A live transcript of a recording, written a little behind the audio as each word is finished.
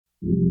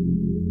I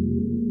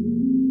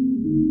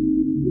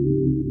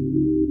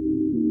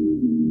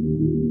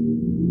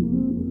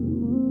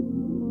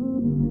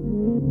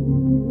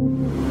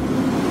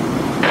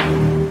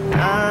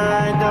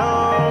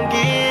don't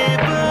give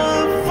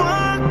a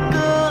fuck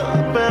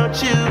about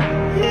you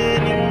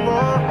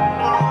anymore.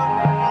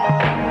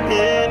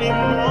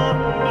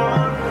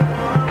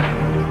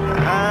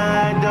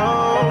 I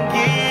don't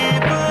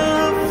give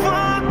a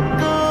fuck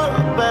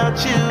about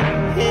you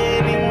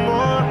anymore.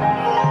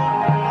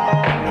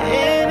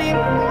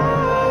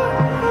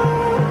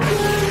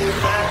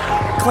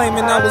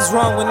 Claiming I was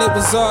wrong when it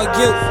was all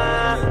you.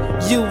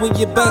 You and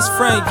your best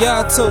friend,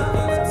 y'all too.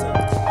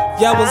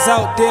 Y'all was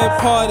out there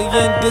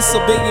partying,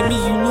 disobeying me.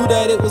 You knew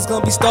that it was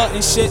gonna be starting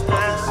shit.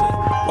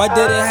 Why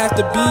did it have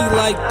to be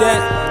like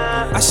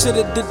that? I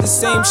should've did the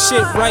same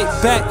shit right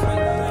back.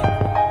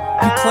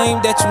 You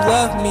claimed that you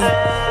loved me.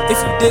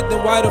 If you did,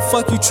 then why the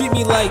fuck you treat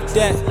me like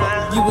that?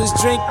 You was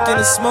drinking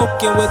and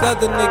smoking with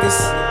other niggas,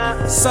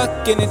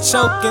 sucking and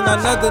choking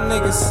on other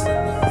niggas,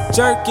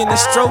 jerking and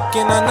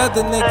stroking on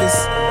other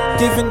niggas,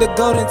 giving the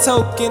golden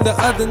token to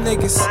other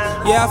niggas.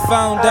 Yeah, I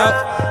found out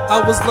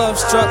I was love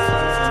struck.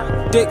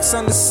 Dicks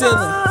on the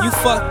ceiling, you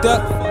fucked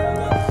up.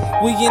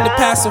 We in the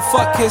past, so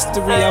fuck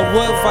history. I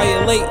would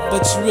violate,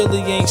 but you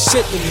really ain't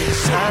shit to me.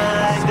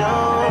 I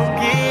don't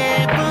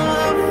give a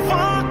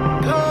fuck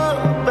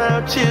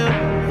about you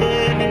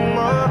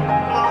anymore.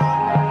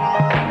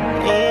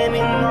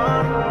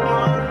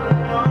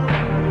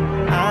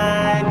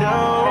 I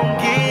don't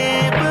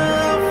give a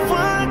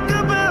fuck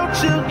about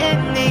you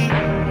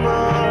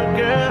anymore,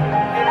 girl.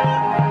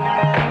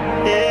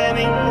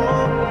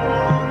 Anymore.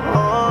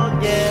 Oh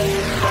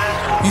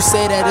yeah. You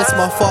say that it's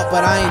my fault,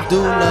 but I ain't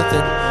do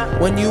nothing.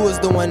 When you was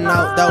the one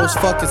out, that was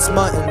fucking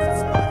smuttin'.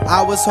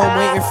 I was home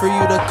waiting for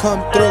you to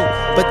come through,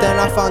 but then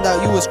I found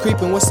out you was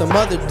creeping with some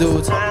other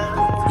dudes.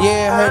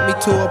 Yeah, it hurt me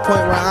to a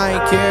point where I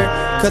ain't care,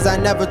 cause I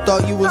never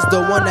thought you was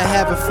the one to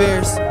have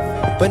affairs.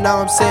 But now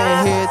I'm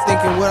sitting here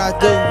thinking what I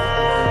do.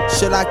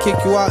 Should I kick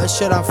you out or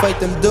should I fight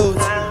them dudes?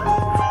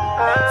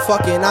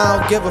 Fucking, I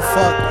don't give a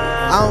fuck.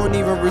 I don't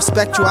even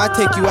respect you, I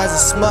take you as a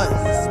smut.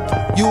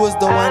 You was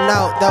the one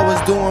out that was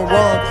doing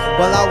wrong,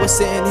 while I was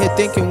sitting here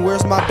thinking,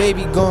 where's my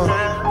baby gone?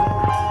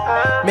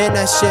 Man,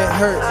 that shit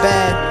hurt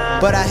bad,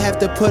 but I have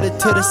to put it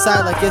to the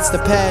side like it's the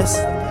past.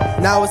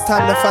 Now it's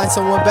time to find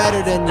someone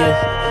better than you.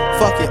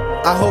 Fuck it,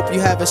 I hope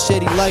you have a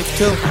shitty life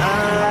too.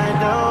 I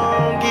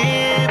don't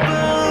give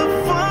a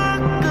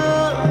fuck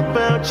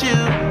about you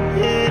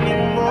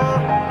anymore.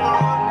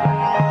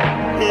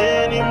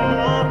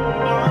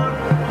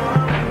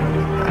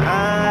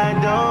 I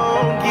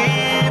don't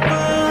give a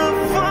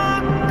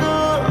fuck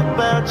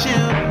about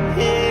you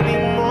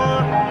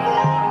anymore.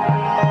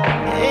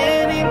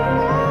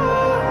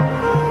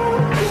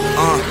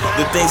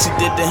 The things you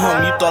did to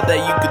him, you thought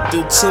that you could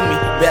do to me.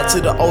 Back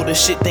to the older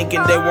shit,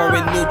 thinking they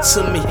weren't new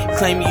to me.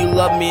 Claiming you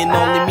love me and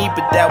only me,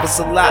 but that was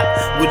a lie.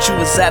 What you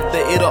was after,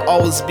 it'll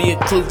always be a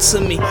clue to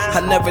me.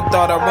 I never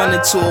thought I'd run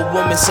into a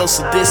woman so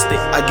sadistic.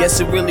 I guess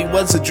it really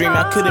was a dream,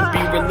 I couldn't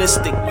be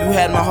realistic. You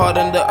had my heart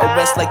under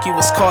arrest like you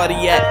was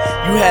cardiac.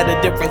 You had a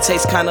different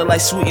taste, kinda like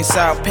sweet and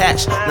sour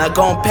patch. Now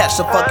go and patch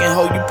the fucking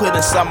hole you put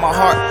inside my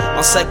heart.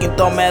 On second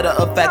thought, matter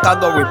of fact, I'll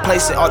go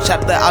replace it. All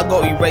chapter, I'll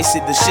go erase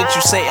it. The shit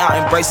you say, I'll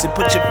embrace it.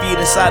 Put your feet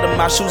inside of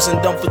my shoes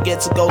and don't forget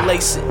to go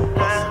lace it. It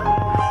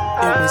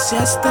was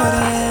yesterday,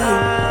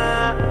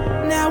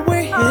 now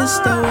we're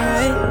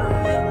history.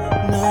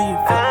 Know you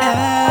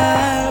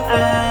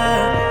forever,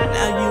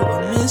 now you a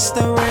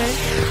mystery.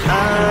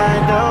 I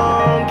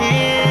don't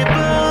give a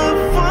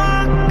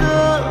fuck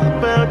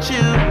about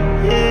you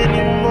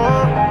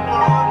anymore.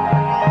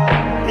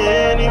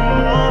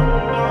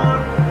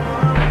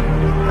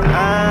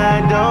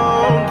 I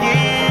don't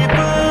give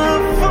a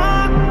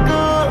fuck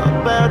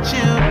about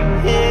you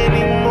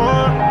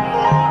anymore.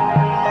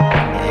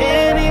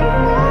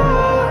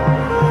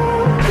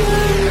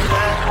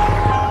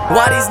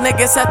 Why these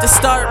niggas have to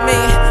start me?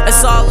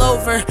 It's all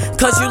over,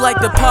 cause you like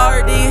to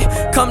party.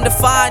 Come to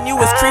find you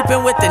was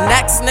creeping with the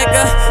next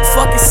nigga.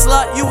 Fucking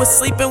slut, you was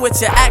sleeping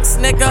with your ex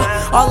nigga.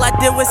 All I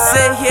did was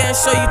sit here and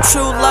show you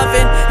true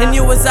loving, and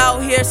you was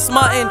out here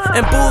smutting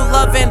and boo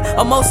loving.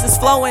 Emotions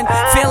flowing,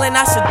 feeling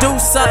I should do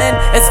something.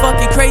 It's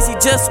fucking crazy,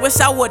 just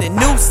wish I would've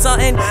knew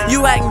something.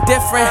 You acting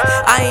different,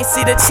 I ain't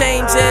see the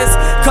changes.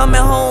 Coming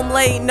home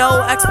late,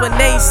 no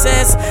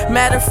explanations.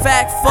 Matter of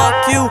fact, fuck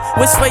you,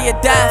 wish for your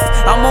death.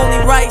 I'm only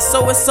right,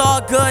 so it's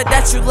all good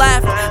that you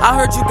left. I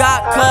heard you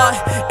got caught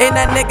in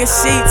that nigga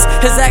sheets.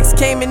 His ex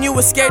came and you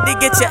was scared to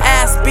get your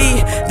ass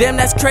beat. Damn,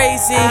 that's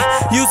crazy,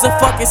 you's a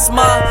fucking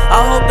smut.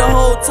 I hope the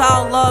whole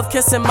town love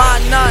kissing my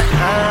nut.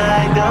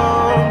 I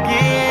don't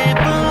give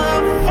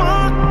a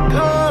fuck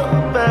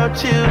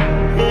about you